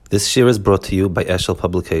This shir is brought to you by Eshel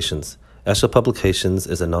Publications. Eshel Publications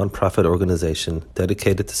is a non-profit organization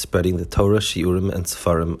dedicated to spreading the Torah, Shiurim, and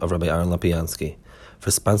Sefarim of Rabbi Aaron Lapiansky. For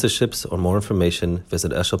sponsorships or more information,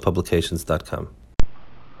 visit eshelpublications.com.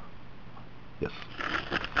 Yes.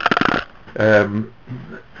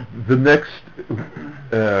 The next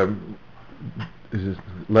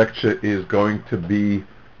lecture is going to be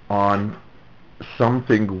on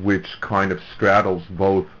something which kind of straddles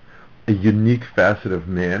both a unique facet of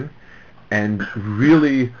man and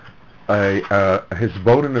really his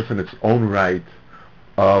bonus in its own right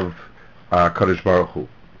of Kadosh Baruch Hu.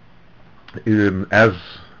 As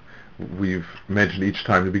we've mentioned each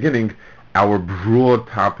time in the beginning, our broad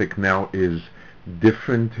topic now is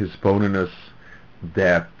different hisbonenus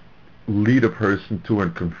that lead a person to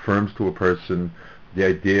and confirms to a person the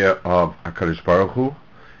idea of HaKadosh Baruch Hu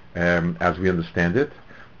as we understand it.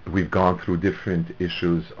 We've gone through different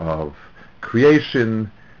issues of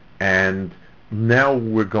creation, and now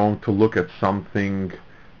we're going to look at something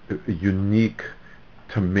unique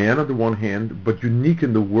to man on the one hand, but unique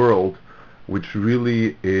in the world, which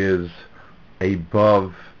really is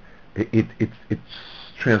above, it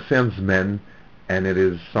transcends men, and it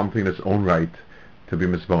is something in its own right to be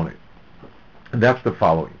misboning. And that's the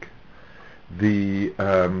following.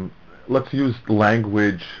 Let's use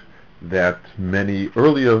language that many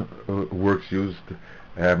earlier works used,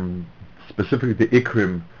 specifically the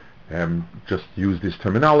Ikrim just used this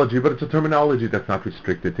terminology, but it's a terminology that's not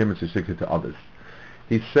restricted to him, it's restricted to others.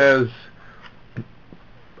 He says,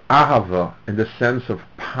 Ahava, in the sense of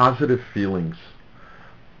positive feelings,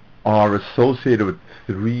 are associated with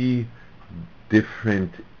three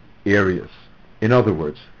different areas. In other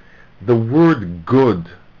words, the word good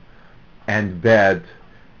and bad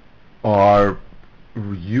are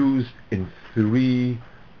used in three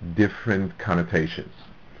different connotations.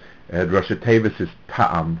 Rosh Tevis is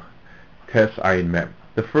Ta'am, Tes Ayin Mem.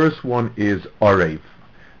 The first one is Orev.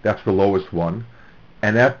 That's the lowest one,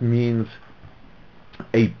 and that means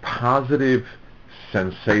a positive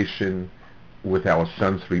sensation with our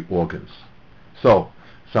sensory organs. So,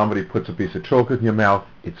 somebody puts a piece of chocolate in your mouth,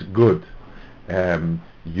 it's good.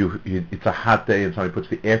 It's a hot day and somebody puts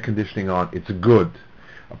the air conditioning on, it's good.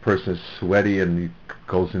 A person is sweaty and he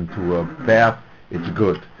goes into a bath, it's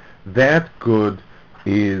good. That good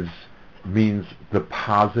means the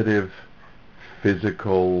positive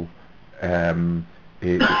physical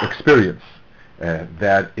experience.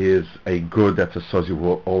 That is a good that's associated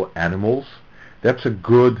with all animals. That's a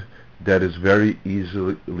good that is very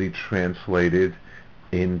easily translated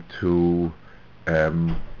into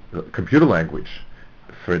computer language.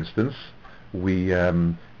 For instance, we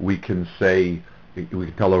can say, we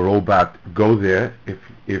can tell a robot, go there.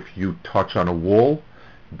 If you touch on a wall,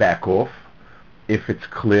 back off. If it's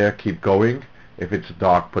clear, keep going. If it's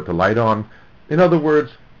dark, put the light on. In other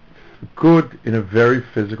words, good in a very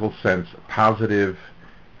physical sense, positive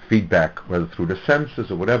feedback, whether through the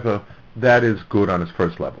senses or whatever, that is good on its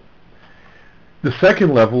first level. The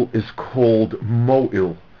second level is called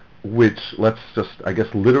mo'il, which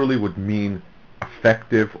literally would mean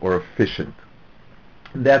effective or efficient.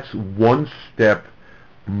 That's one step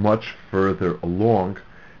much further along,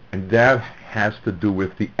 and that has to do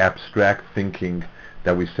with the abstract thinking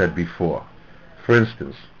that we said before. For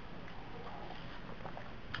instance,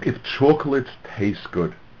 if chocolates taste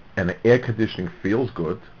good and the air conditioning feels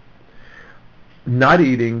good, not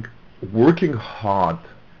eating, working hard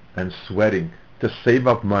and sweating to save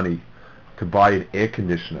up money to buy an air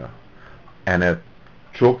conditioner and a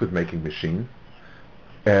chocolate making machine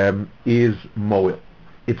is mo'il.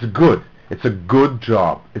 It's good. It's a good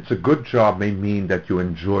job. It's a good job may mean that you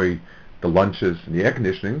enjoy the lunches and the air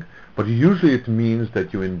conditioning, but usually it means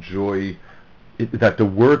that you enjoy it, that the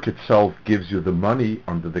work itself gives you the money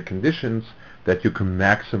under the conditions that you can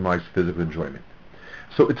maximize physical enjoyment.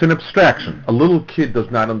 So it's an abstraction. A little kid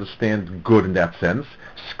does not understand good in that sense.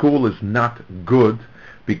 School is not good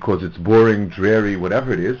because it's boring, dreary,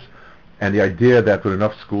 whatever it is. And the idea that with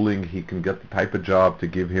enough schooling he can get the type of job to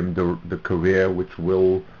give him the career which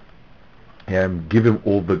will give him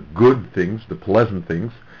all the good things, the pleasant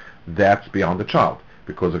things, that's beyond the child.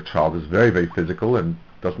 Because a child is very, very physical and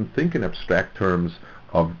doesn't think in abstract terms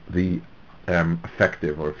of the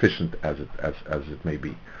effective or efficient as it may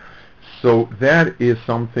be. So that is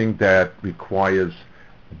something that requires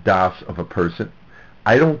das of a person.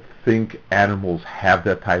 I don't think animals have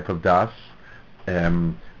that type of das.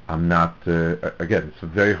 I'm not, again, it's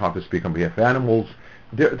very hard to speak on behalf of animals.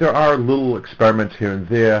 There are little experiments here and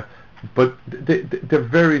there, but they're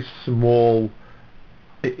very small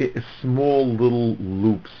little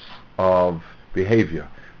loops of behavior.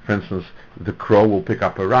 For for instance, the crow will pick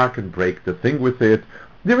up a rock and break the thing with it.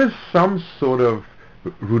 There is some sort of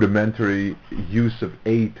rudimentary use of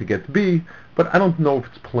A to get B, but I don't know if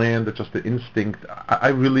it's planned or just an instinct. I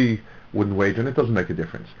really wouldn't wager, and it doesn't make a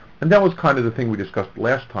difference. And that was kind of the thing we discussed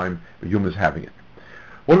last time, humans having it.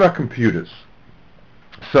 What about computers?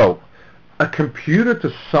 So, a computer,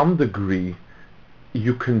 to some degree,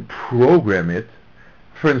 you can program it.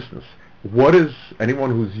 For instance, what is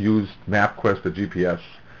anyone who's used MapQuest or GPS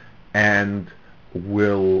and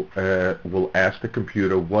will ask the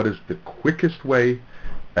computer what is the quickest way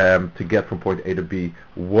to get from point A to B,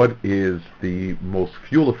 what is the most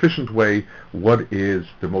fuel efficient way, what is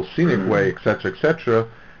the most scenic way, etc., etc.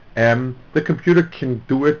 The computer can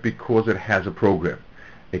do it because it has a program.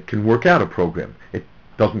 It can work out a program. It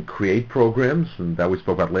doesn't create programs, and that we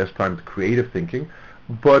spoke about last time, the creative thinking,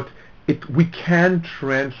 but we can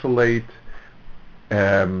translate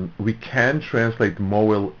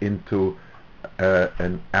MOIL into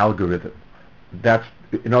an algorithm. That's,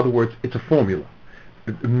 in other words, it's a formula.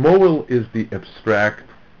 MOIL is the abstract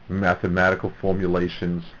mathematical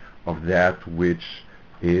formulations of that which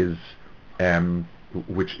is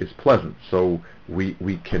pleasant. So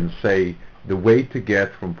we can say the way to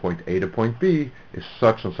get from point A to point B is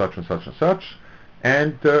such and such and such and such,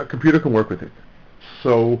 and the computer can work with it.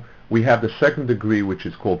 So we have the second degree, which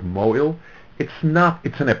is called MOIL. It's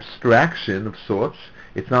an abstraction of sorts.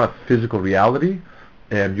 It's not a physical reality,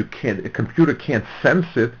 and a computer can't sense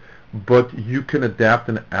it, but you can adapt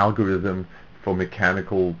an algorithm for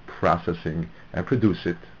mechanical processing and produce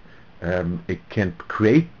it. It can't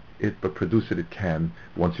create it, but produce it can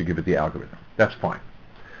once you give it the algorithm. That's fine.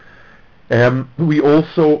 We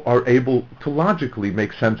also are able to logically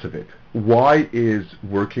make sense of it. Why is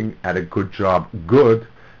working at a good job good?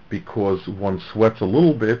 Because one sweats a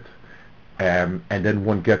little bit, and then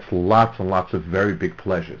one gets lots and lots of very big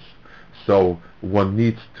pleasures. So one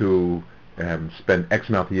needs to spend X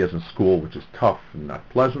amount of years in school, which is tough and not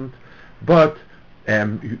pleasant. But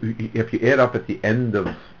if you add up at the end of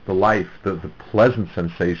the life the pleasant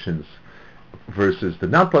sensations versus the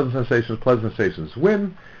not pleasant sensations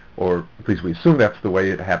win, or at least we assume that's the way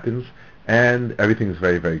it happens, and everything is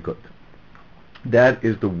very, very good. That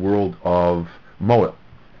is the world of MOIL.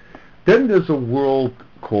 Then there's a world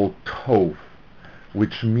called Tov,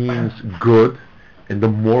 which means good in the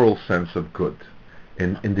moral sense of good.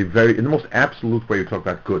 In the most absolute way you talk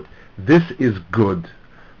about good. This is good.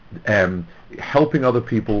 Helping other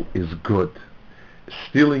people is good.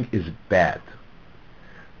 Stealing is bad.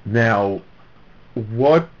 Now,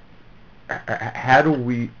 how do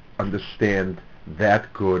we understand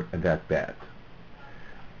that good and that bad?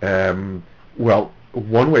 Well,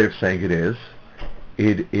 one way of saying it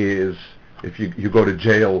is if you go to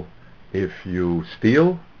jail if you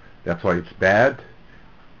steal, that's why it's bad.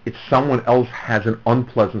 If someone else has an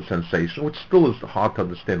unpleasant sensation, which still is hard to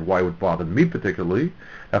understand why it would bother me particularly,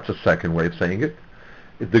 that's a second way of saying it.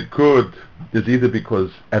 The good is either because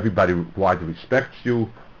everybody widely respects you,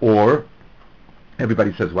 or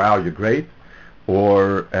everybody says, wow, you're great,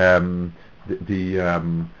 or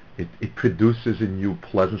it produces in you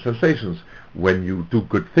pleasant sensations. When you do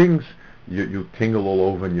good things, you tingle all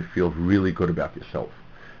over and you feel really good about yourself.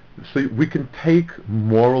 So we can take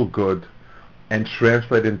moral good and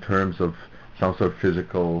translate in terms of some sort of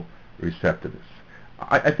physical receptiveness.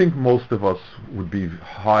 I think most of us would be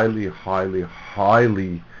highly, highly,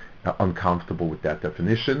 highly uncomfortable with that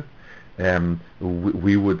definition.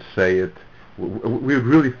 We would say it, we would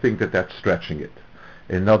really think that that's stretching it.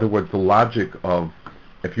 In other words, the logic of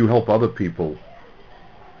if you help other people,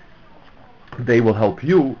 they will help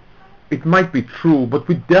you, it might be true, but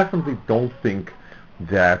we definitely don't think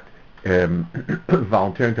that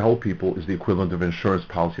volunteering to help people is the equivalent of an insurance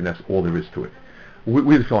policy, and that's all there is to it.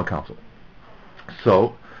 We feel uncomfortable.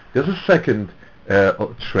 So there's a second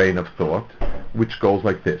train of thought which goes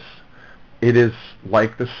like this. It is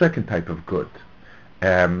like the second type of good.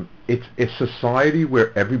 It's a society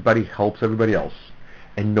where everybody helps everybody else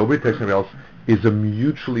and nobody takes anybody else, is a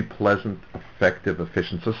mutually pleasant, effective,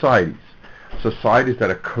 efficient societies. Societies that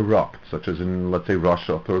are corrupt, such as in, let's say,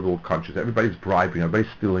 Russia or third world countries, everybody's bribing,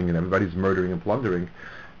 everybody's stealing, and everybody's murdering and plundering.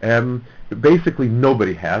 Basically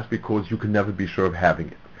nobody has, because you can never be sure of having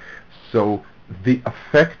it. So the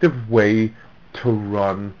effective way to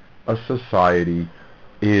run a society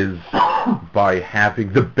is by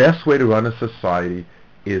having, the best way to run a society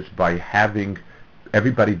is by having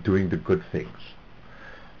everybody doing the good things.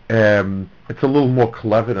 It's a little more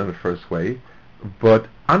clever than the first way, but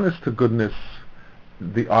honest to goodness,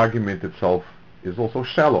 the argument itself is also a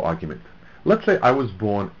shallow argument. Let's say I was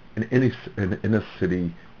born an inner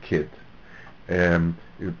city kid. um,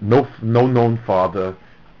 no known father,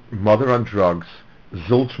 mother on drugs,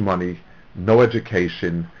 zilch money, no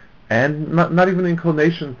education, and not even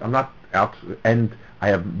inclination. I'm not out, and I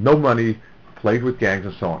have no money, played with gangs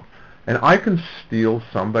and so on. And I can steal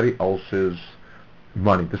somebody else's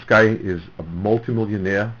money. This guy is a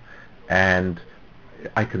multimillionaire, and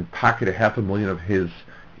I can pocket $500,000 of his.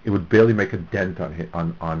 It would barely make a dent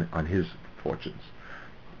on his fortunes.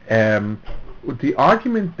 The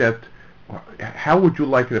argument that how would you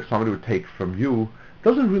like it if somebody would take from you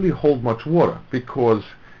doesn't really hold much water, because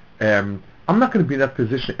I'm not going to be in that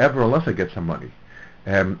position ever unless I get some money.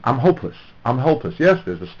 I'm hopeless. Yes,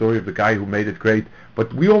 there's a story of the guy who made it great,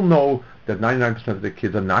 but we all know that 99% of the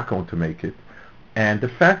kids are not going to make it. And the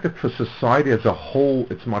fact that for society as a whole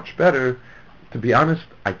it's much better, to be honest,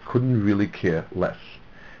 I couldn't really care less.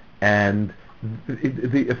 And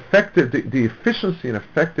the efficiency and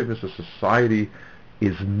effectiveness of society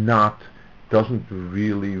doesn't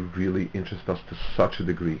really interest us to such a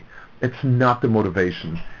degree. It's not the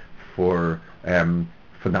motivation for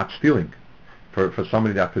not stealing, for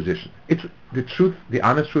somebody in that position. It's the truth, the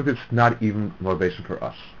honest truth. It's not even motivation for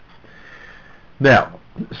us. Now,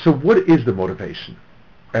 so what is the motivation?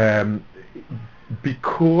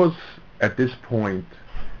 Because at this point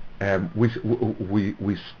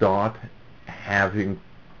we start having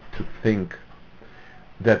to think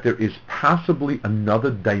that there is possibly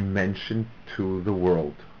another dimension to the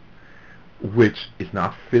world, which is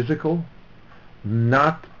not physical,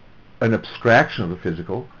 not an abstraction of the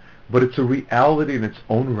physical, but it's a reality in its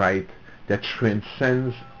own right that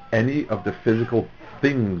transcends any of the physical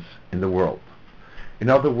things in the world. In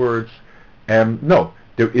other words, no,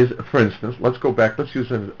 there is, for instance, let's go back, let's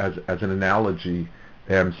use it as an analogy,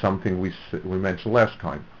 something we mentioned last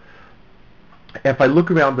time. If I look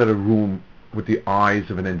around at a room with the eyes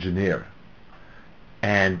of an engineer,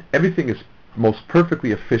 and everything is most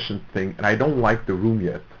perfectly efficient thing, and I don't like the room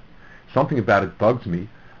yet, something about it bugs me,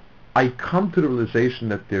 I come to the realization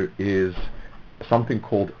that there is something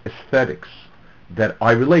called aesthetics that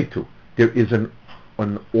I relate to. There is an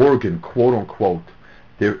organ, quote unquote,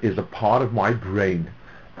 there is a part of my brain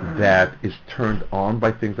that is turned on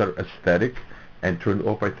by things that are aesthetic and turned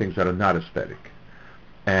off by things that are not aesthetic.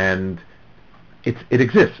 And it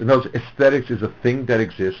exists. In other words, aesthetics is a thing that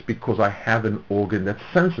exists because I have an organ that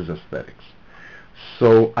senses aesthetics.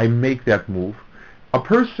 So I make that move. A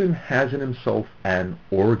person has in himself an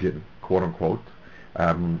organ, quote unquote,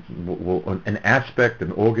 an aspect,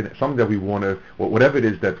 an organ, something that we want to, whatever it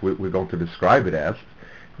is that we're going to describe it as,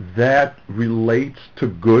 that relates to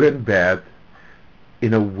good and bad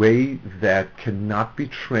in a way that cannot be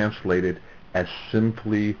translated as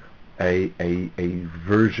simply a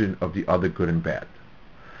version of the other good and bad.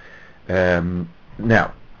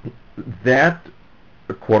 Now, that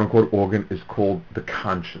quote unquote organ is called the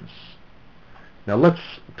conscience. Now let's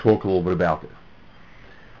talk a little bit about it.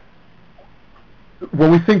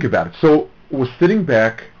 When we think about it, so we're sitting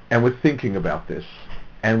back and we're thinking about this,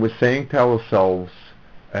 and we're saying to ourselves,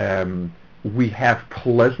 we have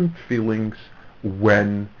pleasant feelings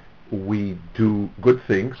when we do good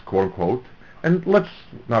things, quote unquote, and let's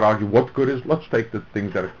not argue what good is. Let's take the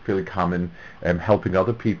things that are fairly common, helping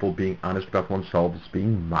other people, being honest about oneself,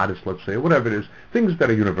 being modest, let's say, or whatever it is, things that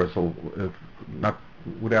are universal, not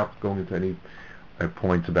without going into any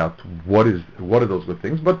points about what are those good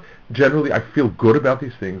things, but generally I feel good about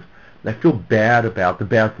these things, and I feel bad about the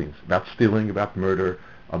bad things, about stealing, about murder,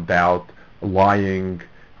 about lying,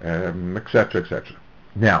 etc., etc.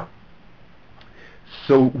 Now,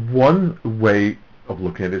 so one way of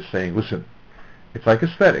looking at it is saying, listen, it's like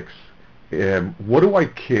aesthetics. What do I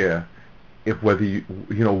care if whether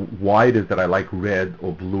why it is that I like red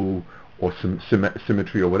or blue or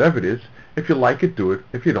symmetry or whatever it is? If you like it, do it.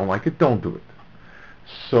 If you don't like it, don't do it.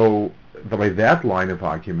 So by that line of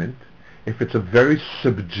argument, if it's a very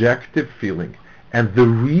subjective feeling, and the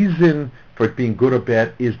reason for it being good or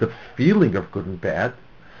bad is the feeling of good and bad,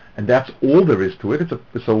 and that's all there is to it.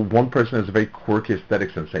 So one person has a very quirky aesthetic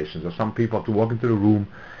sensation. So some people have to walk into the room,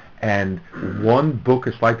 and one book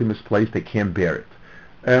is slightly misplaced, they can't bear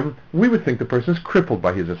it. We would think the person is crippled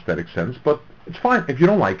by his aesthetic sense, but it's fine. If you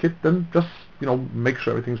don't like it, then just make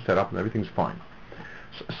sure everything's set up and everything's fine.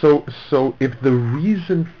 So if the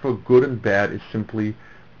reason for good and bad is simply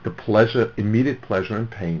the pleasure, immediate pleasure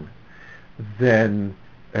and pain, then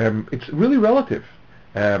it's really relative.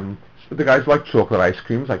 The guys like chocolate ice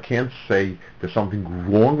creams. I can't say there's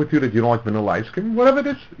something wrong with you that you don't like vanilla ice cream. Whatever it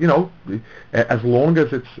is, as long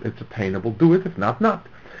as it's attainable, do it. If not, not.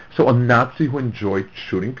 So a Nazi who enjoyed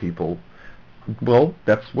shooting people, well,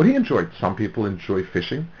 that's what he enjoyed. Some people enjoy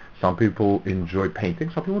fishing. Some people enjoy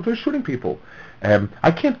painting. Some people enjoy shooting people.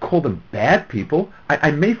 I can't call them bad people.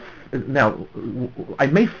 I may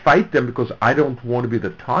fight them because I don't want to be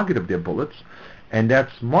the target of their bullets, and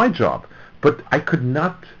that's my job. But I could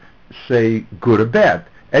not say good or bad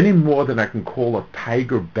any more than I can call a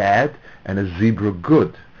tiger bad and a zebra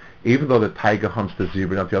good, even though the tiger hunts the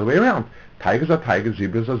zebra, not the other way around. Tigers are tigers,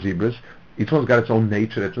 zebras are zebras. Each one's got its own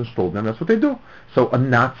nature that's installed in them. That's what they do. So a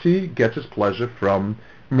Nazi gets his pleasure from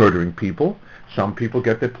murdering people. Some people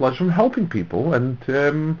get their pleasure from helping people, and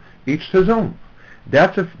each his own.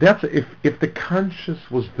 If the conscience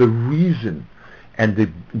was the reason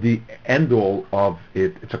and the end all of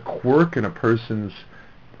it, it's a quirk in a person's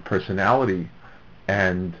personality,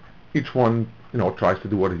 and each one tries to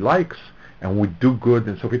do what he likes, and we do good.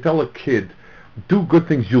 And so if you tell a kid, do good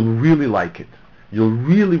things, you'll really like it. You'll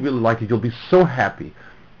really, really like it. You'll be so happy.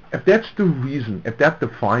 If that's the reason, if that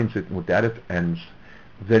defines it, and with that it ends,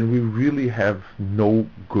 then we really have no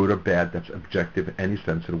good or bad that's objective in any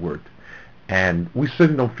sense of the word. And we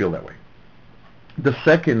certainly don't feel that way. The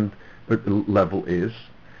second level is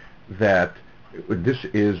that this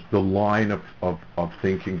is the line of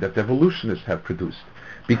thinking that the evolutionists have produced.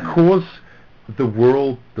 Because the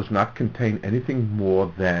world does not contain anything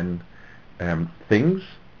more than things,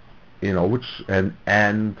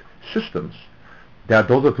 and systems.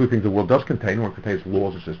 Those are two things the world does contain. One contains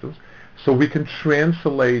laws and systems. So we can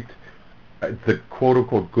translate the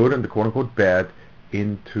quote-unquote good and the quote-unquote bad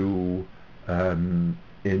into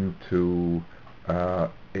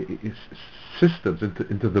systems,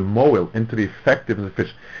 into the moel, into the effective and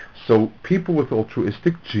efficient. So people with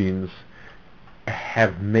altruistic genes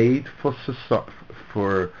have made for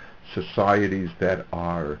societies that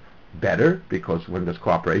are better, because when there's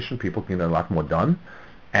cooperation, people can get a lot more done.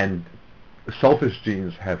 And selfish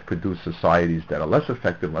genes have produced societies that are less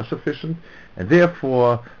effective, less efficient, and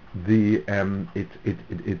therefore we've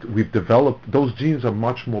developed, those genes are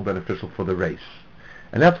much more beneficial for the race.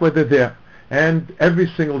 And that's why they're there. And every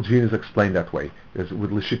single gene is explained that way. With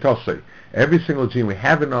Lishitose, every single gene we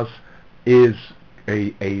have in us is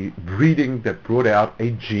a breeding that brought out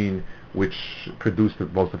a gene which produced the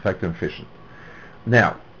most effective and efficient.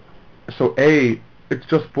 Now, so it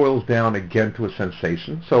just boils down again to a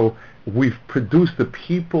sensation. So we've produced the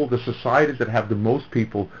people, the societies that have the most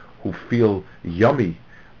people who feel yummy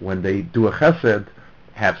when they do a chesed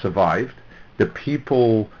have survived. The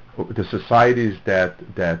societies that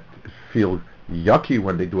feel yucky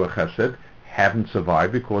when they do a chesed haven't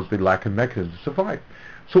survived because they lack a mechanism to survive.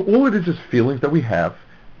 So all it is feelings that we have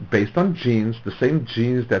based on genes, the same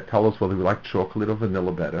genes that tell us whether we like chocolate or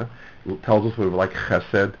vanilla better. It tells us whether we like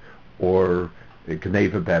chesed or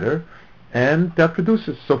gneva better, and that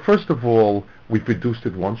produces. So first of all, we've reduced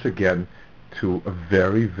it once again to a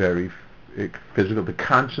very, very physical. The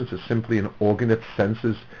conscience is simply an organ that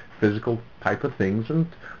senses physical type of things, and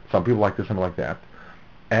some people like this, some like that.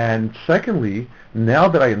 And secondly, now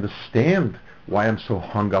that I understand why I'm so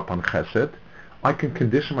hung up on chesed, I can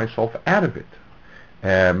condition myself out of it.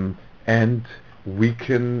 And we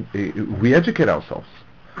can re-educate ourselves.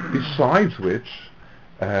 Besides which,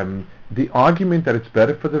 the argument that it's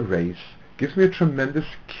better for the race gives me a tremendous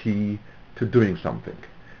key to doing something.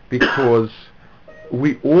 Because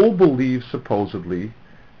we all believe, supposedly,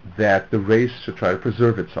 that the race should try to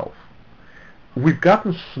preserve itself. We've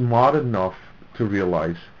gotten smart enough to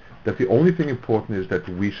realize that the only thing important is that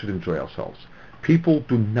we should enjoy ourselves. People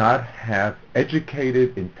do not have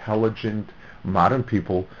educated, intelligent, modern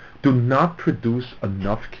people do not produce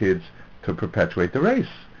enough kids to perpetuate the race.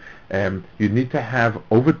 You need to have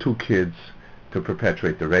over 2 kids to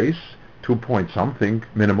perpetuate the race, 2 point something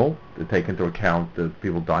minimal to take into account the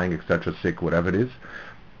people dying, etc., sick, whatever it is.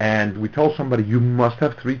 And we tell somebody you must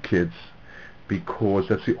have 3 kids because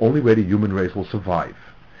that's the only way the human race will survive.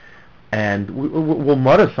 And we'll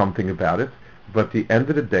mutter something about it, but at the end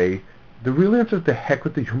of the day, the real answer is the heck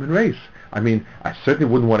with the human race. I mean, I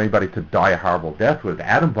certainly wouldn't want anybody to die a horrible death with an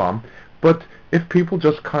atom bomb, but if people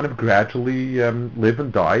just kind of gradually live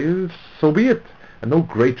and die, so be it. And no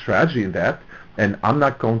great tragedy in that. And I'm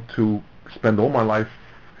not going to spend all my life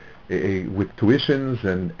with tuitions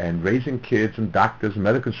and raising kids and doctors and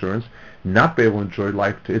medical insurance, not be able to enjoy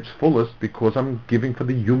life to its fullest because I'm giving for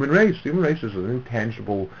the human race. The human race is an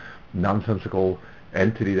intangible, nonsensical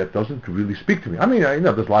entity that doesn't really speak to me. I mean, I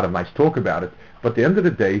know there's a lot of nice talk about it, but at the end of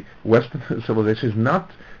the day, Western civilization is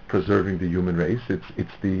not preserving the human race.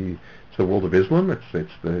 It's the world of Islam.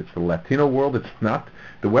 It's the Latino world. It's not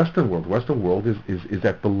the Western world. The Western world is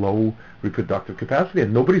at below reproductive capacity,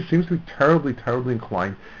 and nobody seems to be terribly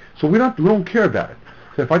inclined. So we don't care about it.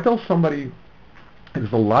 So if I tell somebody It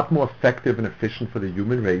is a lot more effective and efficient for the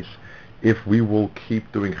human race if we will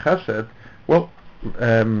keep doing chesed. Well,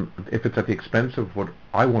 if it's at the expense of what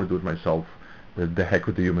I want to do with myself, the heck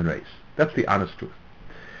with the human race. That's the honest truth.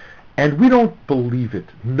 And we don't believe it.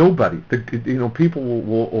 Nobody. People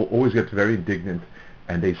will always get very indignant,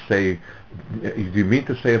 and they say, "Do you mean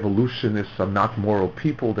to say evolutionists are not moral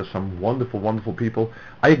people? There's some wonderful, wonderful people."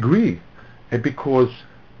 I agree, because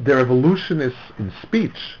they're evolutionists in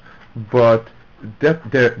speech, but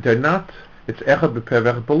they're not. It's echad b'peh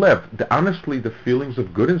v'echad b'lev. Honestly, the feelings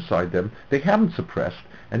of good inside them, they haven't suppressed,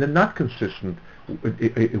 and they're not consistent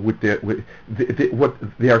with their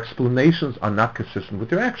explanations are not consistent with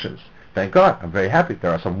their actions. Thank God. I'm very happy.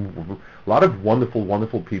 There are a lot of wonderful,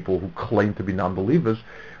 wonderful people who claim to be non-believers,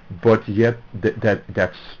 but yet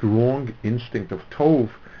that strong instinct of tov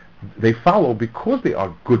they follow because they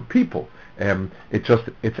are good people.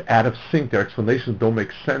 It's out of sync. Their explanations don't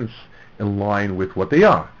make sense in line with what they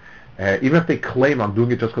are. Even if they claim I'm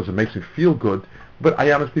doing it just because it makes me feel good, but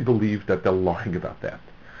I honestly believe that they're lying about that.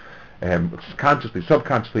 Consciously,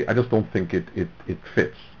 subconsciously, I just don't think it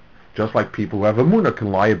fits. Just like people who have emunah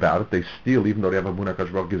can lie about it, they steal even though they have emunah.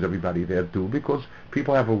 Kadosh Baruch Hu gives everybody their due, because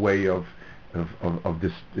people have a way of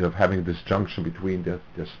having this junction between their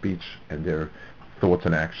speech and their thoughts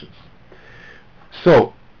and actions.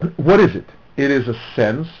 So, what is it? It is a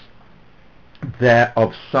sense that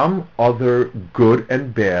of some other good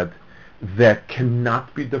and bad that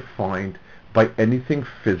cannot be defined by anything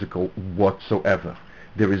physical whatsoever.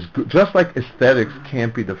 There is just like aesthetics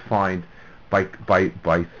can't be defined by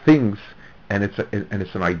things, and it's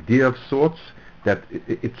an idea of sorts that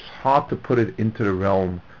it's hard to put it into the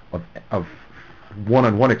realm of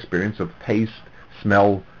one-on-one experience of taste,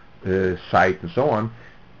 smell, sight, and so on.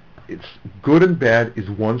 It's good and bad is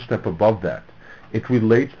one step above that. It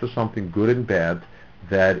relates to something good and bad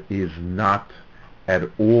that is not at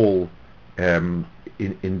all in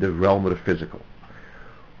the realm of the physical.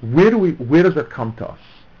 Where does that come to us?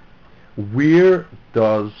 Where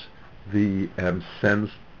does the sense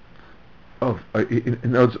of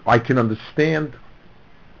in other words, I can understand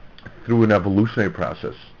through an evolutionary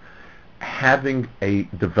process having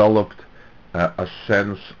developed a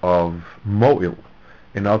sense of mo'il.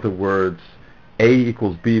 In other words, A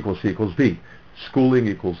equals B equals C equals D. Schooling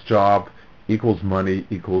equals job equals money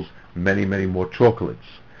equals many, many more chocolates.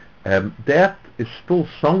 That is still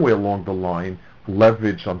somewhere along the line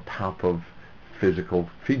leverage on top of physical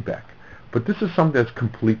feedback. But this is something that's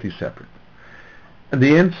completely separate. And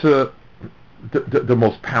the answer, the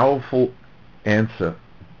most powerful answer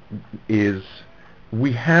is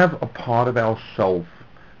we have a part of ourself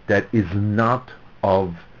that is not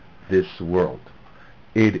of this world.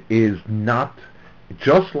 It is not,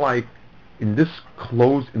 just like in the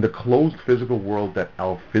closed physical world that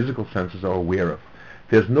our physical senses are aware of.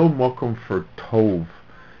 There's no makom for tov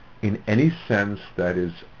in any sense that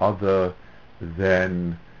is other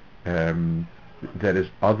than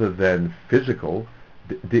physical.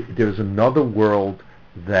 There's another world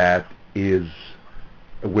that is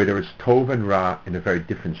where there is tov and ra in a very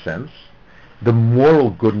different sense. The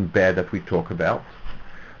moral good and bad that we talk about,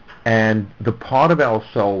 and the part of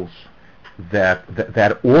ourselves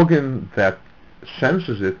that organ that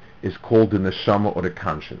senses it is called the neshama or the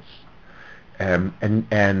conscience. And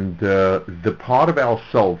the part of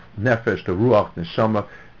ourself, nefesh, the ruach, neshama,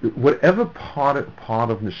 whatever part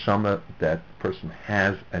of neshama that person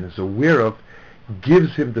has and is aware of,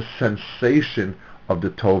 gives him the sensation of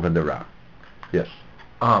the tov and the ra. Yes.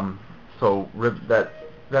 So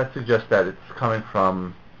that suggests that it's coming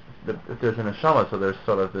from if there's a neshama, so there's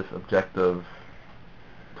sort of this objective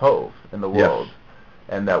tov in the world, yes,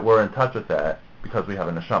 and that we're in touch with that because we have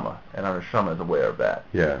a neshama, and our neshama is aware of that.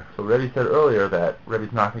 Yeah. So Rebbe said earlier that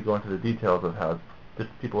Rebbe's not going to go into the details of how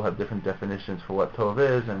people have different definitions for what tov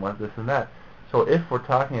is and what this and that. So if we're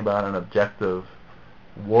talking about an objective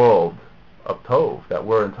world of tov that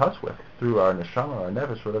we're in touch with through our neshama, our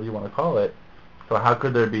nefesh, whatever you want to call it, so how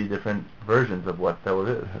could there be different versions of what tov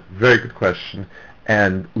is? Very good question.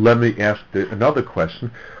 And let me ask another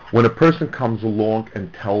question. When a person comes along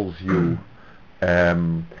and tells you,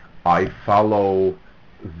 I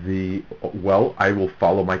will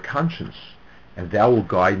follow my conscience, and that will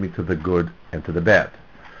guide me to the good and to the bad.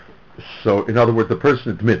 So, in other words, the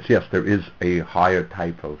person admits, yes, there is a higher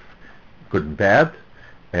type of good and bad,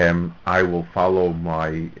 I will follow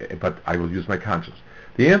but I will use my conscience.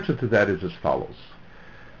 The answer to that is as follows.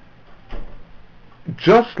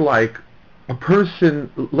 Just like a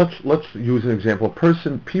person, let's use an example.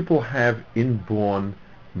 People have inborn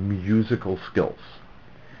musical skills.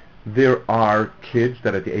 There are kids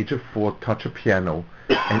that at the age of 4 touch a piano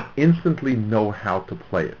and instantly know how to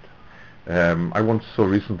play it. I once saw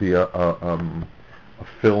recently a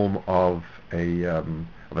film of a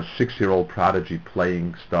 6-year-old prodigy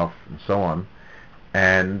playing stuff and so on,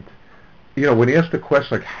 and when he asked the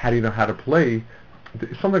question like, "How do you know how to play?"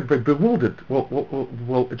 Something very bewildered.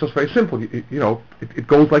 Well, it's just very simple. It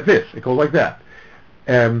goes like this. It goes like that.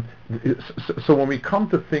 So when we come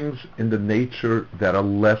to things in the nature that are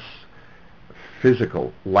less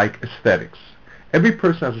physical, like aesthetics, every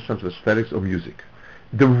person has a sense of aesthetics or music.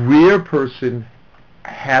 The rare person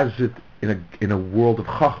has it in a world of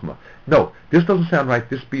chachma. No, this doesn't sound right.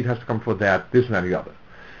 This beat has to come for that. This and that and the other.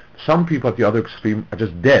 Some people at the other extreme are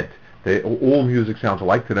just dead. All music sounds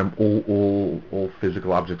alike to them. All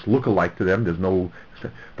physical objects look alike to them. There's no.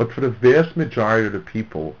 But for the vast majority of the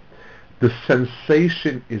people, the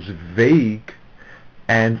sensation is vague,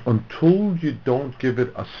 and until you don't give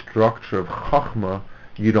it a structure of chachma,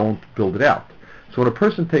 you don't build it out. So when a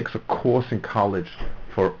person takes a course in college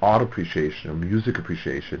for art appreciation or music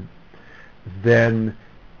appreciation, then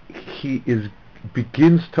he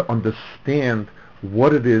begins to understand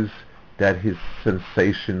what it is that his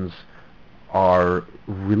sensations are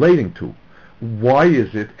relating to. Why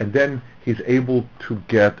is it? And then he's able to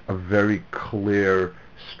get a very clear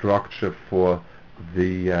structure for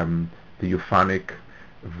the euphonic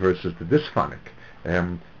versus the dysphonic.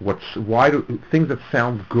 Things that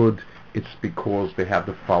sound good? It's because they have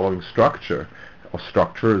the following structure or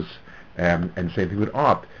structures, and same thing with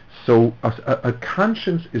art. So a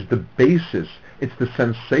conscience is the basis. It's the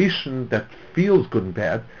sensation that feels good and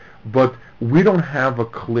bad, but we don't have a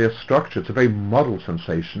clear structure. It's a very muddled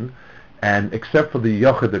sensation, and except for the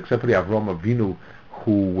Yochid, except for the Avram Avinu,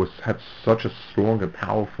 who had such a strong and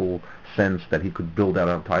powerful sense that he could build out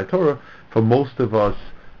an entire Torah, for most of us,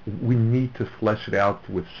 we need to flesh it out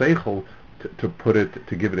with Seichel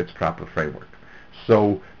to give it its proper framework.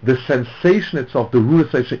 So the sensation itself, the root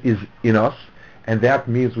sensation, is in us, and that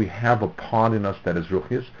means we have a part in us that is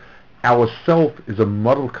Ruchnius. Our self is a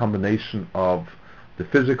muddled combination of the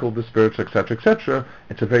physical, the spiritual, etc., etc.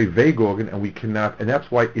 It's a very vague organ, and we cannot, and that's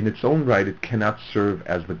why in its own right it cannot serve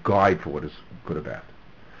as the guide for what is good or bad.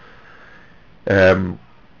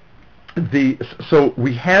 So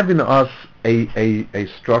we have in us a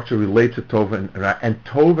structure related to Tov and Ra, and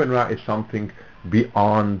Tov and Ra is something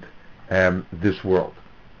beyond this world.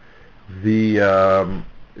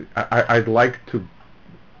 I'd like to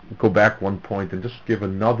go back one point and just give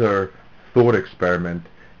another thought experiment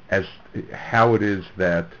as how it is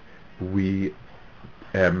that we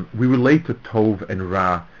relate to Tov and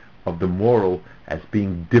Ra of the moral as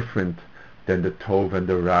being different than the Tov and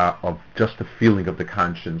the Ra of just the feeling of the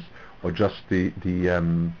conscience, or just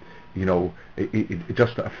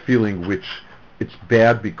just a feeling which it's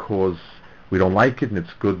bad because we don't like it, and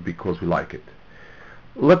it's good because we like it.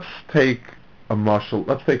 Let's take a mashal.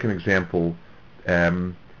 Let's take an example.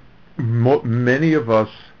 Many of us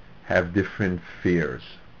have different fears.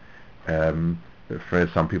 For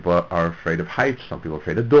instance, some people are afraid of heights. Some people are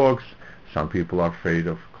afraid of dogs. Some people are afraid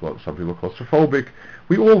of. Some people are claustrophobic.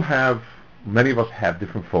 Many of us have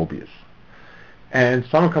different phobias. And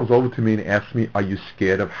someone comes over to me and asks me, "Are you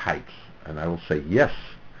scared of heights?" And I will say, "Yes."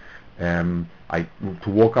 To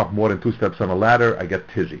walk up more than 2 steps on a ladder, I get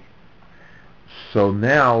tizzy. So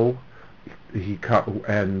now he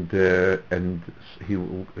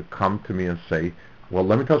will come to me and say, "Well,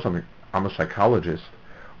 let me tell you something. I'm a psychologist.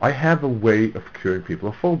 I have a way of curing people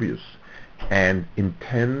of phobias, and in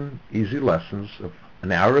 10 easy lessons of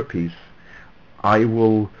an hour apiece, I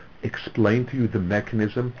will explain to you the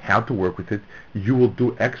mechanism, how to work with it. You will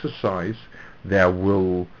do exercise that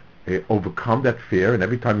will overcome that fear, and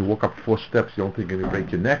every time you walk up 4 steps, you don't think you're going to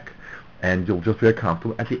break your neck, and you'll just be very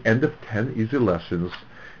comfortable. At the end of 10 easy lessons,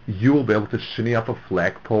 you will be able to shinny up a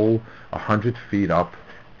flagpole 100 feet up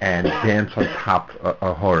and dance on top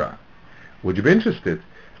a hora. Would you be interested?"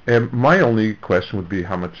 My only question would be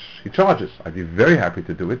how much he charges. I'd be very happy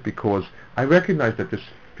to do it because I recognize that this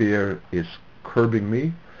fear is curbing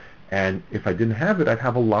me, and if I didn't have it, I'd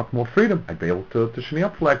have a lot more freedom. I'd be able to shinny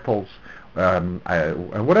up flagpoles, and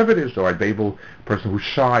whatever it is. Or I'd be able, a person who's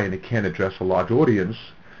shy and he can't address a large audience,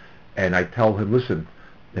 and I tell him, "Listen,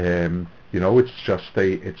 it's just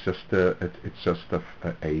a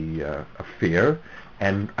fear,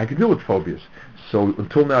 and I can deal with phobias. So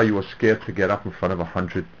until now, you were scared to get up in front of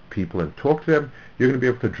 100 people and talk to them. You're going to be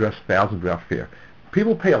able to address thousands without fear."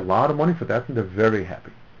 People pay a lot of money for that, and they're very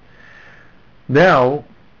happy. Now,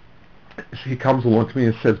 he comes along to me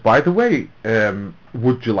and says, "By the way,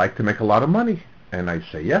 would you like to make a lot of money?" And I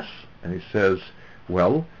say, "Yes." And he says,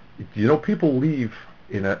 "Well, people leave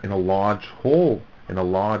in a large hall, in a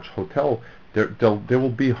large hotel, there will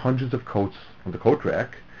be hundreds of coats on the coat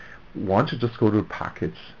rack. Why don't you just go to the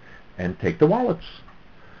pockets and take the wallets?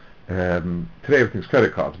 Today everything's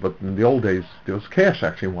credit cards, but in the old days there was cash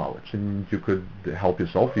actually in wallets, and you could help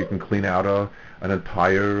yourself. You can clean out an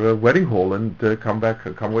entire wedding hall and come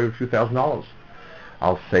away with a few $1,000s.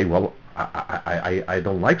 I'll say, well, I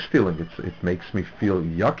don't like stealing. It makes me feel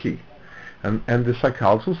yucky, and the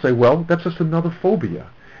psychologist will say, well, that's just another phobia,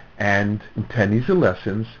 and in 10 easy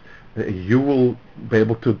lessons you will be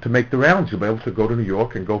able to make the rounds. You'll be able to go to New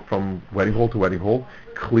York and go from wedding hall to wedding hall,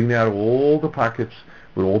 clean out all the pockets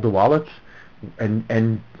with all the wallets,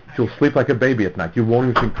 and you'll sleep like a baby at night. You won't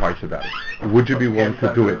even think twice about it. Would you be willing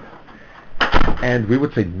to do it? And we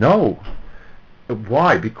would say, no.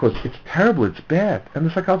 Why? Because it's terrible, it's bad. And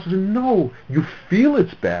the psychologist would say, no, you feel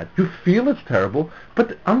it's bad, you feel it's terrible,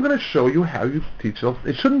 but I'm going to show you how you teach yourself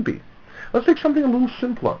it shouldn't be. Let's take something a little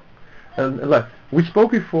simpler. We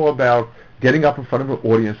spoke before about getting up in front of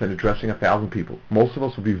an audience and addressing 1,000 people. Most of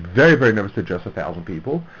us would be very, very nervous to address 1,000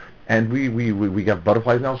 people, and we get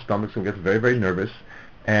butterflies in our stomachs and we get very, very nervous,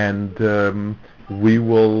 and we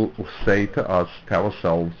will say to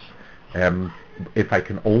ourselves, if I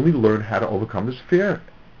can only learn how to overcome this fear,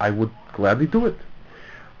 I would gladly do it.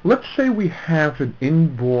 Let's say we have an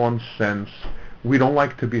inborn sense we don't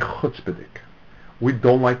like to be chutzpahdik. We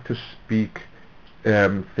don't like to speak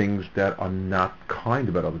things that are not kind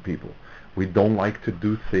about other people. We don't like to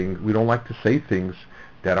do things. We don't like to say things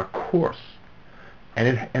that are coarse,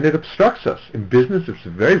 and it obstructs us. In business, it's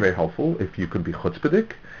very, very helpful if you can be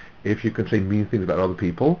chutzpahdik, if you can say mean things about other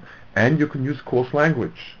people, and you can use coarse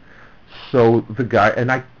language. So the guy,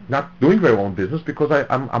 and I'm not doing very well in business because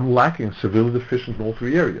I'm lacking, severely deficient in all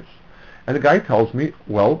three areas. And the guy tells me,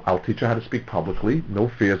 well, I'll teach you how to speak publicly, no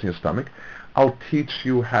fears in your stomach. I'll teach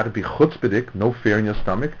you how to be chutzpahdik, no fear in your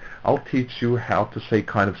stomach. I'll teach you how to say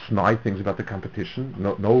kind of snide things about the competition,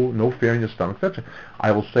 no fear in your stomach, etc.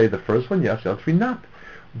 I will say the first one yes, the other three not.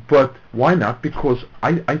 But why not? Because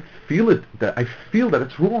I feel that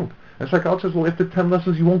it's wrong. And psychologist says, well, after 10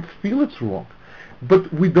 lessons you won't feel it's wrong.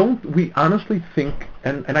 But we honestly think,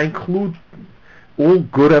 and I include all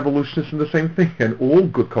good evolutionists in the same thing, and all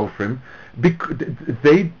good Kofrim,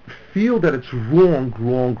 they feel that it's wrong,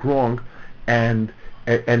 and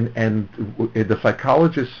the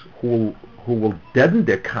psychologists who will deaden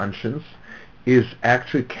their conscience is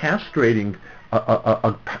actually castrating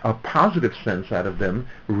a positive sense out of them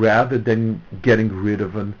rather than getting rid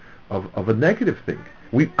of a negative thing.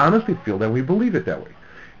 We honestly feel that, we believe it that way.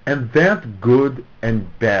 And that good and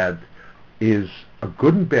bad is a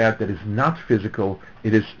good and bad that is not physical,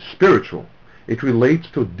 it is spiritual. It relates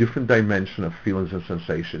to a different dimension of feelings and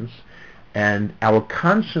sensations. And our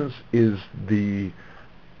conscience is the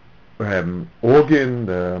organ,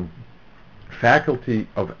 the faculty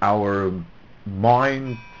of our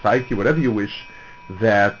mind, psyche, whatever you wish,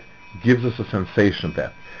 that gives us a sensation of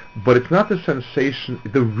that. But it's not the sensation,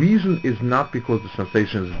 the reason is not because the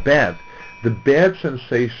sensation is bad. The bad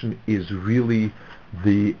sensation is really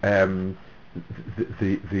the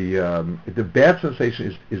bad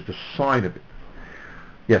sensation is the sign of it.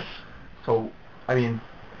 Yes. So, I mean,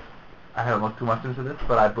 I haven't looked too much into this,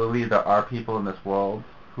 but I believe there are people in this world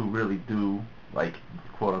who really do, like,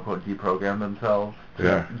 quote-unquote, deprogram themselves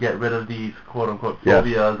to get rid of these, quote-unquote,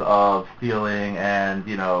 phobias of stealing and,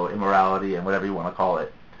 immorality and whatever you want to call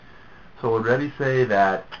it. So would Rebbe say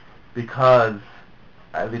that because,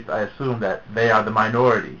 at least I assume that they are the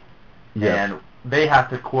minority, and they have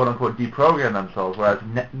to quote-unquote deprogram themselves, whereas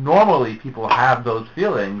normally people have those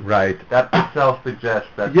feelings, right? That itself suggests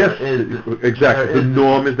that yes, there is this, exactly. The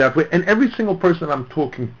norm is that way, and every single person I'm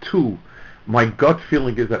talking to, my gut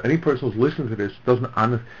feeling is that any person who's listening to this doesn't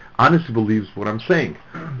honestly believes what I'm saying.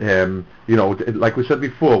 Like we said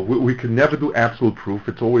before, we can never do absolute proof.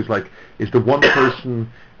 It's always like, is the one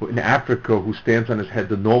person in Africa who stands on his head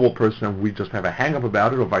the normal person and we just have a hang-up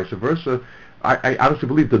about it, or vice versa? I honestly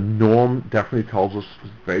believe the norm definitely tells us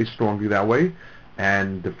very strongly that way,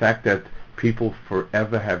 and the fact that people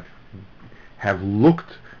forever have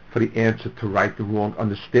looked for the answer to right and wrong,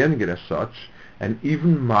 understanding it as such, and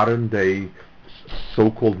even modern day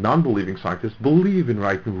so-called non-believing scientists believe in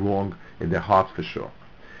right and wrong in their hearts for sure.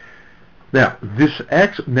 Now, this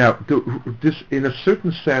in a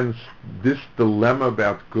certain sense, this dilemma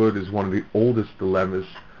about good is one of the oldest dilemmas,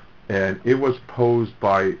 and it was posed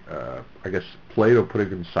by, I guess, Plato put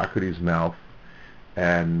it in Socrates' mouth,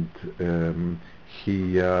 and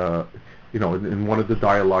he, in one of the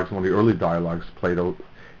dialogues, one of the early dialogues, Plato,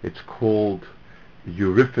 it's called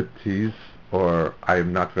Euripides, or I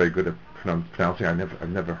am not very good at pronouncing. I've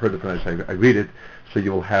never heard the pronunciation. I read it, so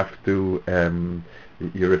you'll have to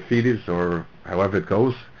Euripides, or however it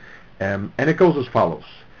goes, and it goes as follows: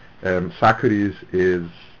 Socrates is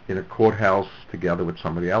in a courthouse together with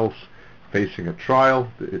somebody else, facing a trial.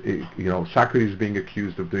 Socrates is being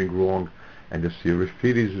accused of doing wrong, and this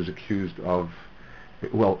Euripides is accused of,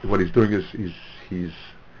 well, what he's doing is he's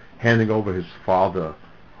handing over his father,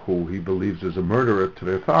 who he believes is a murderer, to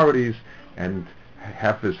the authorities, and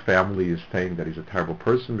half his family is saying that he's a terrible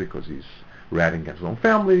person because he's ratting against his own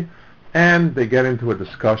family, and they get into a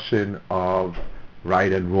discussion of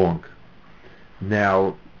right and wrong.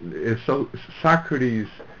 Now, so Socrates,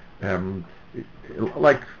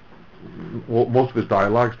 like most of his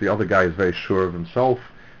dialogues, the other guy is very sure of himself,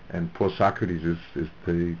 and poor Socrates is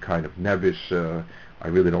the kind of nebbish, I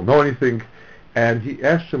really don't know anything. And he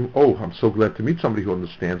asks him, "Oh, I'm so glad to meet somebody who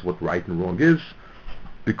understands what right and wrong is,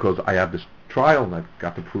 because I have this trial and I've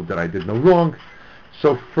got to prove that I did no wrong."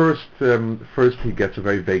 So first he gets a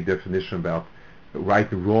very vague definition about right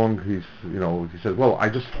and wrong. He says, "Well, I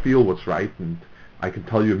just feel what's right, and I can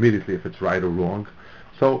tell you immediately if it's right or wrong."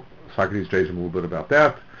 So Socrates jays him a little bit about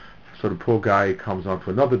that. So the poor guy comes on to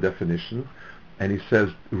another definition, and he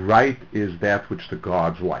says, "Right is that which the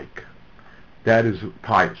gods like." That is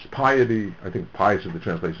pious. Piety, I think pious is the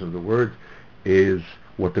translation of the word, is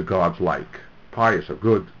what the gods like. Pious or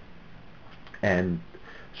good. And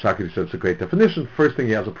Socrates says it's a great definition. First thing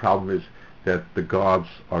he has a problem is that the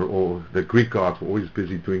Greek gods were always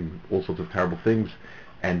busy doing all sorts of terrible things,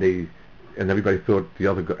 and everybody thought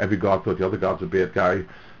every god thought the other god's a bad guy.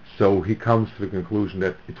 So he comes to the conclusion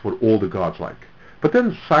that it's what all the gods like. But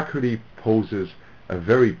then Socrates poses a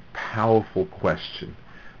very powerful question,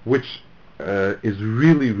 which is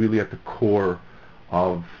really, really at the core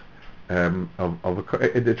of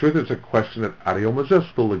the truth is a question that Ariomazes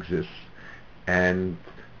still exists, and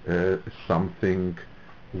something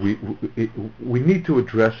we need to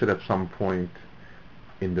address it at some point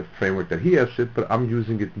in the framework that he has it, but I'm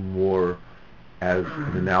using it more as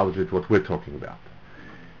an analogy to what we're talking about.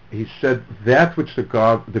 He said that which the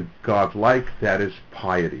gods like, that is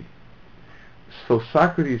piety. So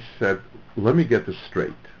Socrates said, let me get this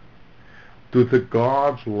straight. Do the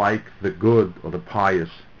gods like the good or the pious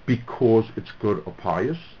because it's good or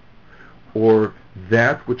pious? Or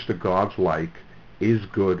that which the gods like is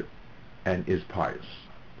good and is pious?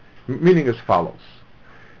 Meaning as follows.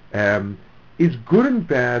 Is good and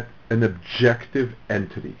bad an objective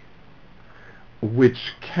entity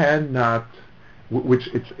which cannot, which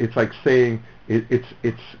it's like saying it's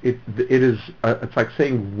like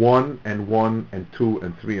saying 1 and 1 and 2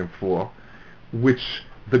 and 3 and 4, which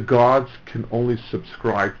the gods can only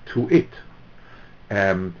subscribe to it,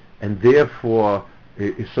 and therefore,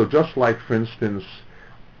 so just like, for instance,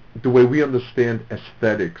 the way we understand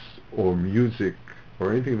aesthetics or music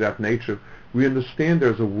or anything of that nature, we understand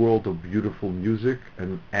there's a world of beautiful music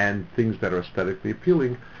and things that are aesthetically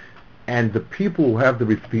appealing, and the people who have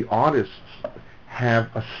the artists have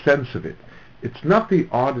a sense of it. It's not the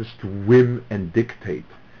artist's whim and dictate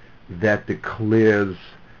that declares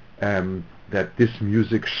that this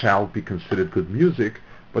music shall be considered good music,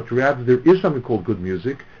 but rather there is something called good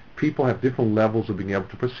music. People have different levels of being able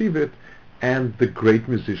to perceive it, and the great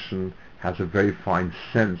musician has a very fine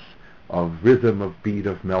sense of rhythm, of beat,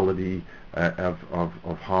 of melody,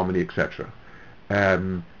 of harmony, etc.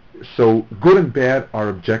 So good and bad are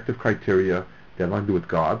objective criteria that have nothing to do with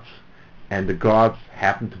gods, and the gods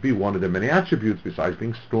happen to be one of their many attributes. Besides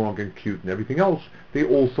being strong and cute and everything else, they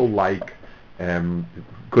also like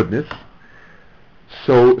goodness.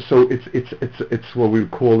 So it's what we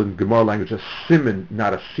would call in Gemara language a siman,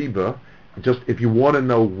 not a siba. Just if you want to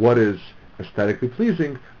know what is aesthetically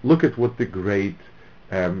pleasing, look at what the great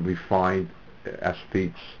refined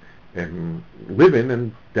aesthetes live in,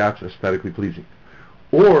 and that's aesthetically pleasing.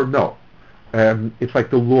 Or no, it's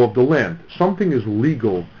like the law of the land. Something is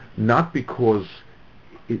legal not because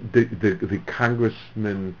the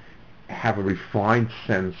congressmen have a refined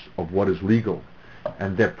sense of what is legal,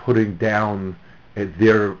 and they're putting down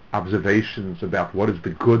their observations about what is the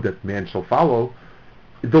good that man shall follow.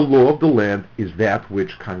 The law of the land is that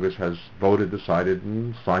which Congress has voted, decided,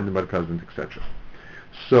 and signed by the president, etc.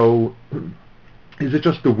 So is it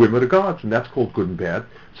just the whim of the gods? And that's called good and bad.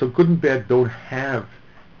 So good and bad don't have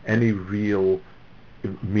any real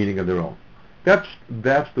meaning of their own. That's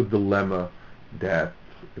the dilemma that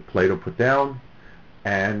Plato put down,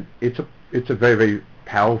 and it's a very, very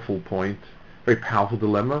powerful point, very powerful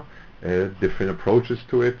dilemma. Different approaches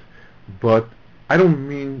to it, but I don't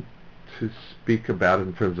mean to speak about it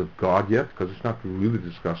in terms of God yet, because it's not really a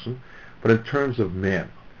discussion, but in terms of man.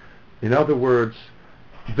 In other words,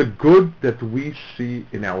 the good that we see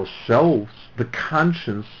in ourselves, the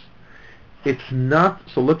conscience, it's not,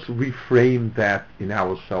 so let's reframe that in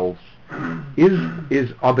ourselves. Are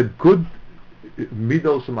the good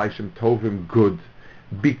midos u'maishim tovim good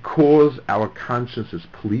because our conscience is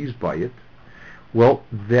pleased by it? Well,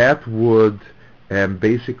 that would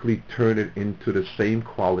basically turn it into the same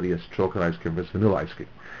quality as chocolate ice cream versus vanilla ice cream.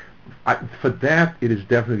 For that, it is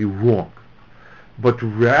definitely wrong. But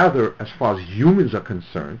rather, as far as humans are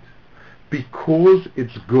concerned, because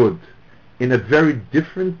it's good in a very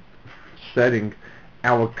different setting,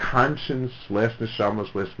 our conscience, slash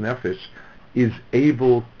neshama, slash nefesh, is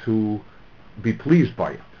able to be pleased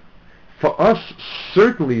by it. For us,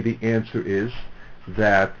 certainly the answer is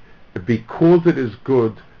that because it is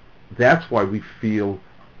good, that's why we feel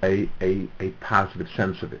a positive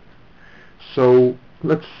sense of it. So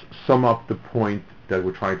let's sum up the point that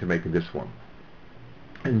we're trying to make in this one.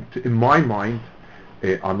 And in my mind,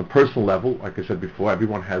 on the personal level, like I said before,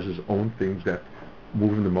 everyone has his own things that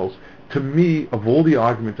move him the most. To me, of all the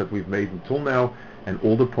arguments that we've made until now, and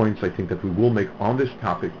all the points I think that we will make on this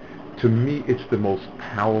topic, to me it's the most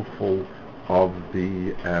powerful of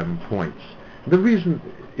the points. The reason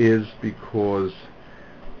is because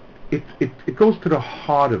it goes to the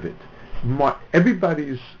heart of it.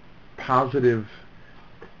 Everybody's positive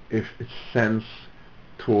sense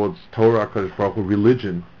towards Torah, Kadosh Baruch Hu,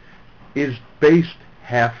 religion, is based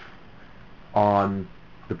half on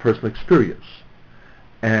the personal experience,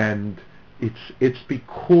 and it's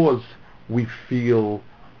because we feel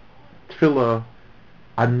tefillah,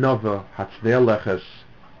 anava, hatznei leches,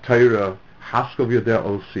 Torah, haskell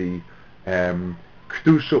v'yodeh osi,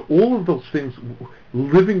 kedusha, all of those things,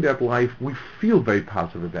 living that life, we feel very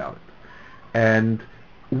positive about it, and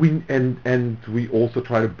we also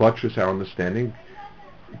try to buttress our understanding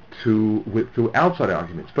through outside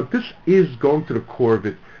arguments. But this is going to the core of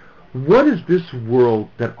it. What is this world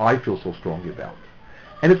that I feel so strongly about?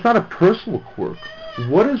 And it's not a personal quirk.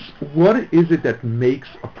 What is it that makes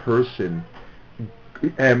a person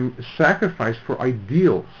sacrifice for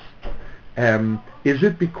ideals? Is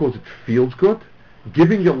it because it feels good?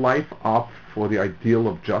 Giving your life up for the ideal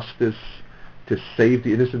of justice, to save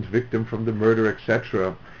the innocent victim from the murder,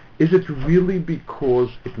 etc. Is it really because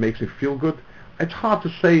it makes me feel good? It's hard to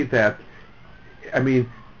say that. I mean,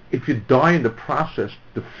 if you die in the process,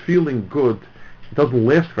 the feeling good doesn't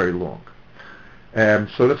last very long.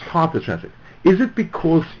 So that's hard to translate. Is it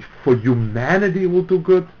because for humanity it will do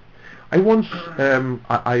good? I once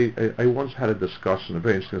had a discussion, a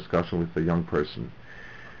very interesting discussion with a young person.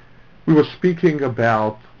 We were speaking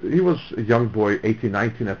about, he was a young boy, 18,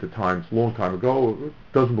 19 at the time, it's a long time ago,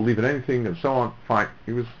 doesn't believe in anything and so on. Fine.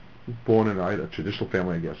 He was born in a traditional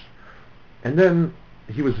family, I guess. And then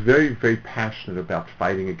he was very, very passionate about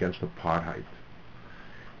fighting against apartheid.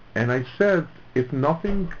 And I said, if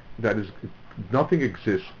nothing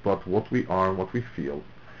exists but what we are and what we feel,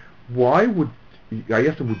 I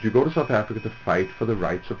asked him, would you go to South Africa to fight for the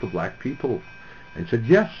rights of the black people? And he said,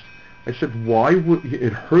 yes. I said, why would,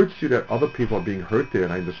 it hurts you that other people are being hurt there,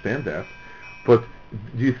 and I understand that, but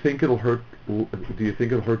do you think it'll hurt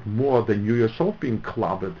more than you yourself being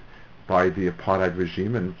clobbered by the apartheid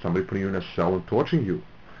regime and somebody putting you in a cell and torturing you?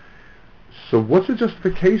 So what's the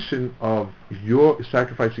justification of your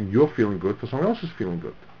sacrificing your feeling good for someone else's feeling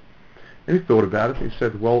good? And he thought about it, and he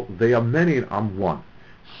said, well, they are many and I'm one.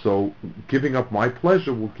 So giving up my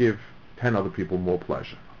pleasure will give 10 other people more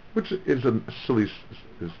pleasure, which is a silly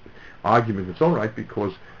argument in its own right,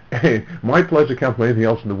 because my pleasure counts for anything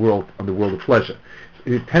else in the world of pleasure.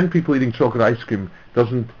 10 people eating chocolate ice cream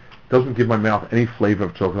doesn't give my mouth any flavor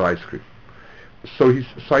of chocolate ice cream. So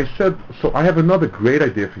I said, so I have another great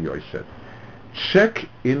idea for you. I said, check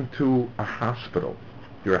into a hospital.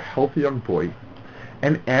 You're a healthy young boy,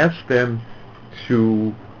 and ask them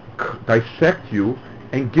to dissect you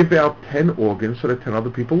and give out 10 organs so that 10 other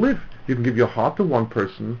people live. You can give your heart to one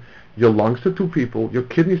person, your lungs to 2 people, your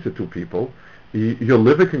kidneys to 2 people, your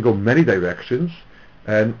liver can go many directions,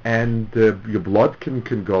 and your blood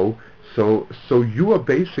can go. So you are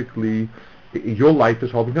basically, your life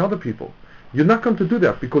is helping other people. You're not going to do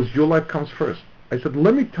that because your life comes first. I said,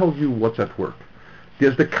 let me tell you what's at work.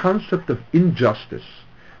 There's the concept of injustice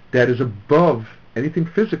that is above anything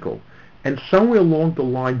physical. And somewhere along the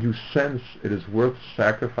line you sense it is worth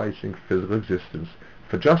sacrificing physical existence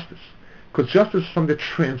for justice. Because justice is something that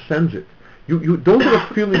transcends it. Those are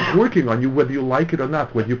the feelings working on you, whether you like it or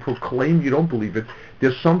not, whether you proclaim you don't believe it.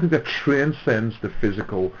 There's something that transcends the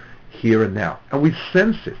physical here and now. And we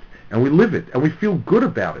sense it, and we live it, and we feel good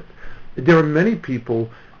about it. There are many people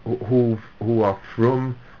who are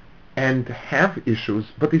frum and have issues,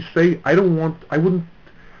 but they say, I wouldn't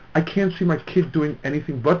I can't see my kid doing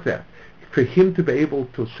anything but that. For him to be able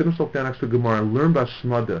to sit himself down next to Gemara and learn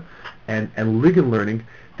Basmada and Ligon learning,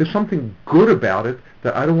 there's something good about it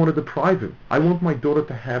that I don't want to deprive him. I want my daughter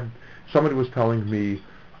to have, somebody was telling me,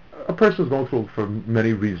 a person is going through, for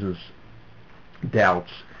many reasons,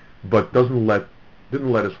 doubts, but didn't let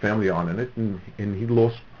his family on in it, and he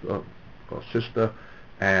lost a sister,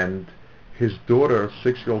 and his daughter,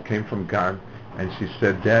 6-year-old, came from Gan, and she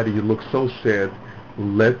said, "Daddy, you look so sad.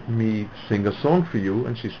 Let me sing a song for you."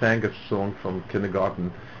 And she sang a song from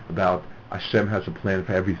kindergarten about Hashem has a plan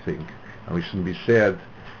for everything, and we shouldn't be sad.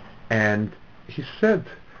 And he said,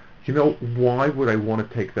 why would I want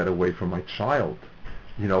to take that away from my child?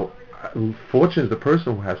 Fortunate is the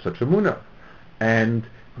person who has such a munah. And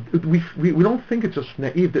we don't think it's just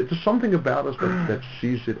naive. There's something about us that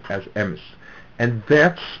sees it as emes. And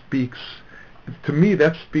that speaks, to me,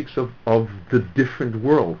 of the different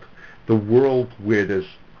world. The world where there's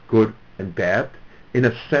good and bad, in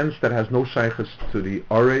a sense that has no shaykhs to the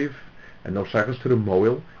Arev and no shaykhs to the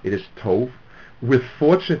Moil. It is Tov. We're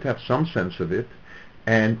fortunate to have some sense of it,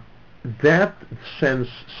 and that sense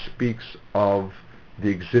speaks of the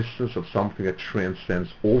existence of something that transcends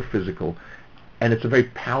all physical, and it's a very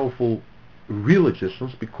powerful, real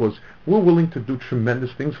existence because we're willing to do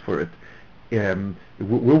tremendous things for it.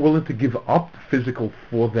 We're willing to give up physical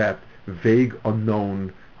for that vague,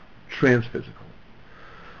 unknown, transphysical.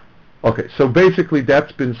 Okay, so basically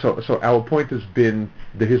that's been, so our point has been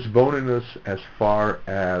the hisbonenus as far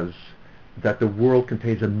as that the world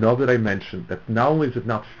contains another dimension, that not only is it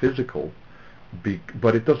not physical,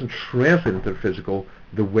 but it doesn't translate into the physical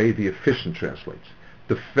the way the efficient translates.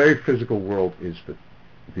 The very physical world is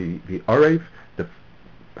the arev,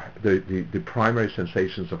 the primary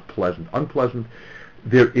sensations of pleasant, unpleasant.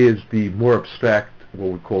 There is the more abstract,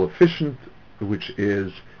 what we call efficient, which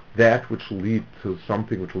is that which will lead to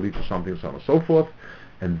something, and so on and so forth,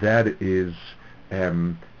 and that is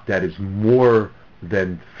more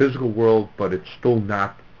than physical world, but it's still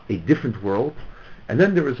not a different world. And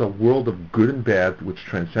then there is a world of good and bad which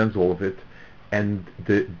transcends all of it, and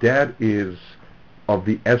that is of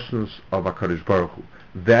the essence of HaKadosh Baruch Hu.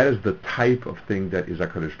 That is the type of thing that is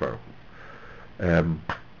HaKadosh Baruch Hu.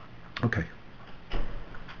 Okay.